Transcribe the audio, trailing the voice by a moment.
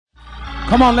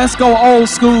Come on, let's go old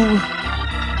school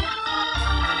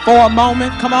for a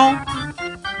moment. Come on.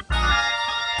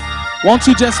 Won't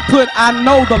you just put, I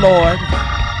know the Lord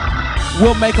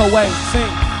will make a way. Sing.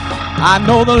 I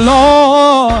know the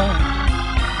Lord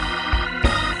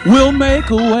will make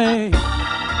a way.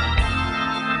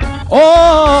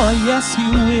 Oh, yes,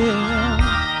 he will.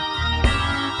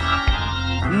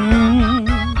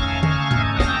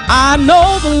 I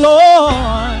know the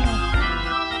Lord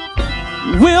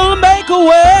will make a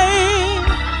way.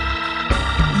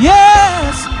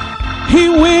 Yes, he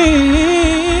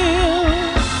will.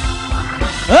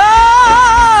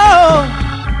 Oh,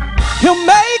 he'll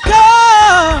make a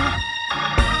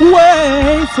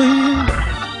way for you.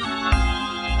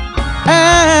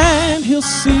 And he'll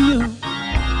see you.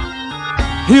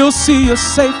 He'll see you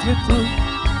safely through.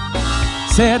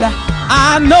 Said,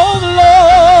 I know the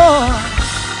Lord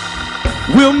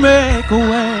will make a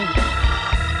way.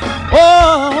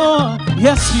 Oh,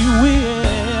 yes, he will.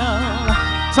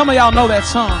 Some of y'all know that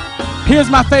song. Here's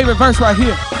my favorite verse right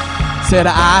here. Said,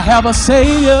 I have a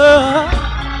Savior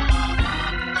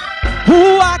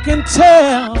who I can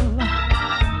tell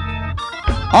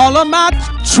all of my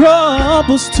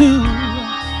troubles to.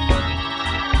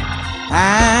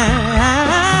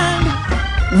 And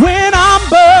when I'm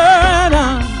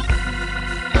burdened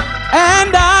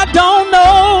and I don't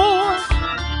know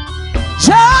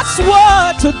just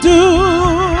what to do,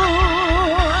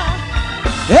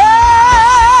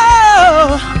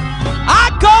 oh, I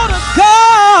go to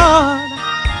God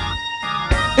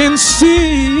in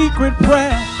secret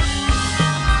prayer,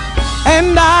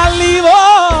 and I leave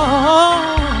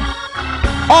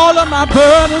all of my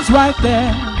burdens right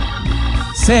there.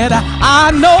 Said,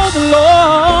 I know the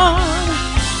Lord,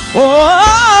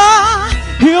 oh,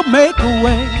 he'll make a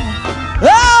way.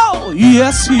 Oh,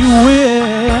 yes, he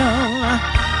will.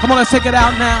 Come on, let's take it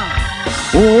out now.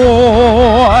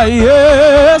 Oh,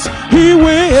 yes, he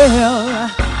will.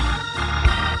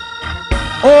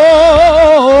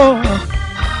 Oh,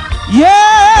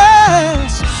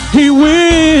 yes, he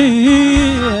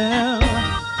will.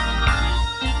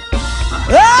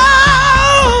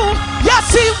 Oh,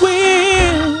 yes, he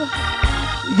will.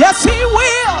 Yes, he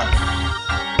will.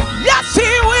 Yes,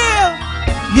 he will.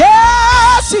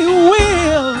 Yes, he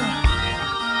will.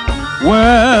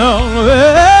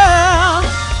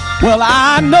 Well,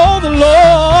 I know the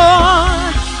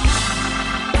Lord,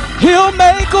 he'll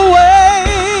make a way.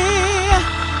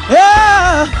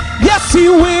 Yeah, yes, he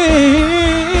will.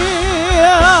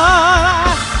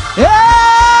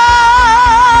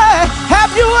 Yeah.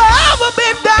 Have you ever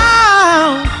been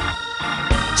down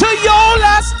to your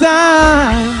last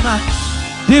time?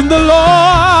 Then the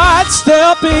Lord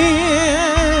stepped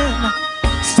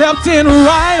in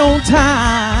right on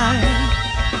time.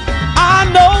 I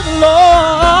know the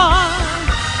Lord,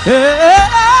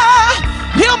 yeah,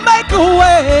 he'll make a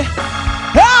way.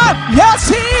 Yeah, yes,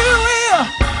 he will.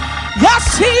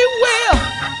 Yes, he will.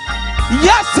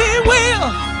 Yes, he will.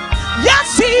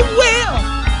 Yes, he will.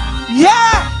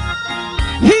 Yeah,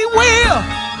 he will.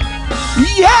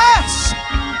 Yes,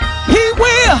 he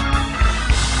will.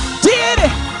 Did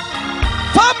it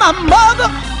for my mother.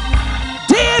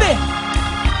 Did it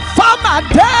for my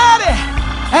daddy.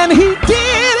 And he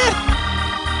did it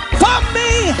for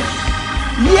me.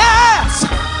 Yes,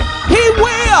 he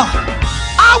will.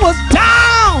 I was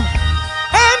down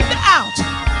and out,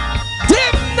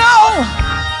 didn't know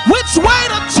which way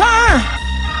to turn.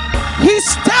 He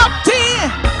stepped in.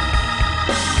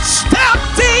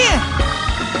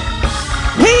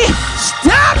 He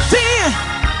stepped in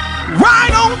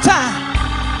right on time.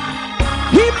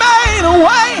 He made a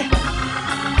way.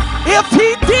 If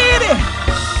he did it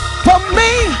for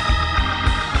me,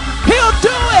 he'll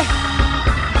do it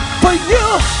for you.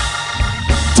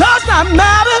 Does not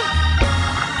matter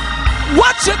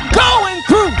what you're going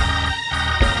through.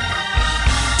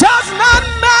 Does not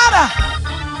matter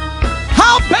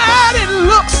how bad it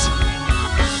looks.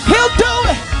 He'll do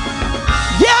it.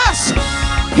 Yes,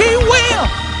 he will.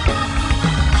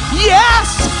 Yes,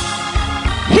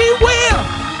 he will.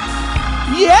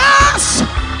 Yes,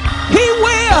 he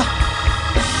will.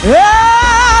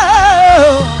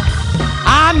 Oh,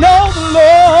 I know the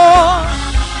Lord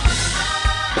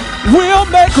will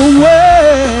make a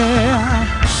way.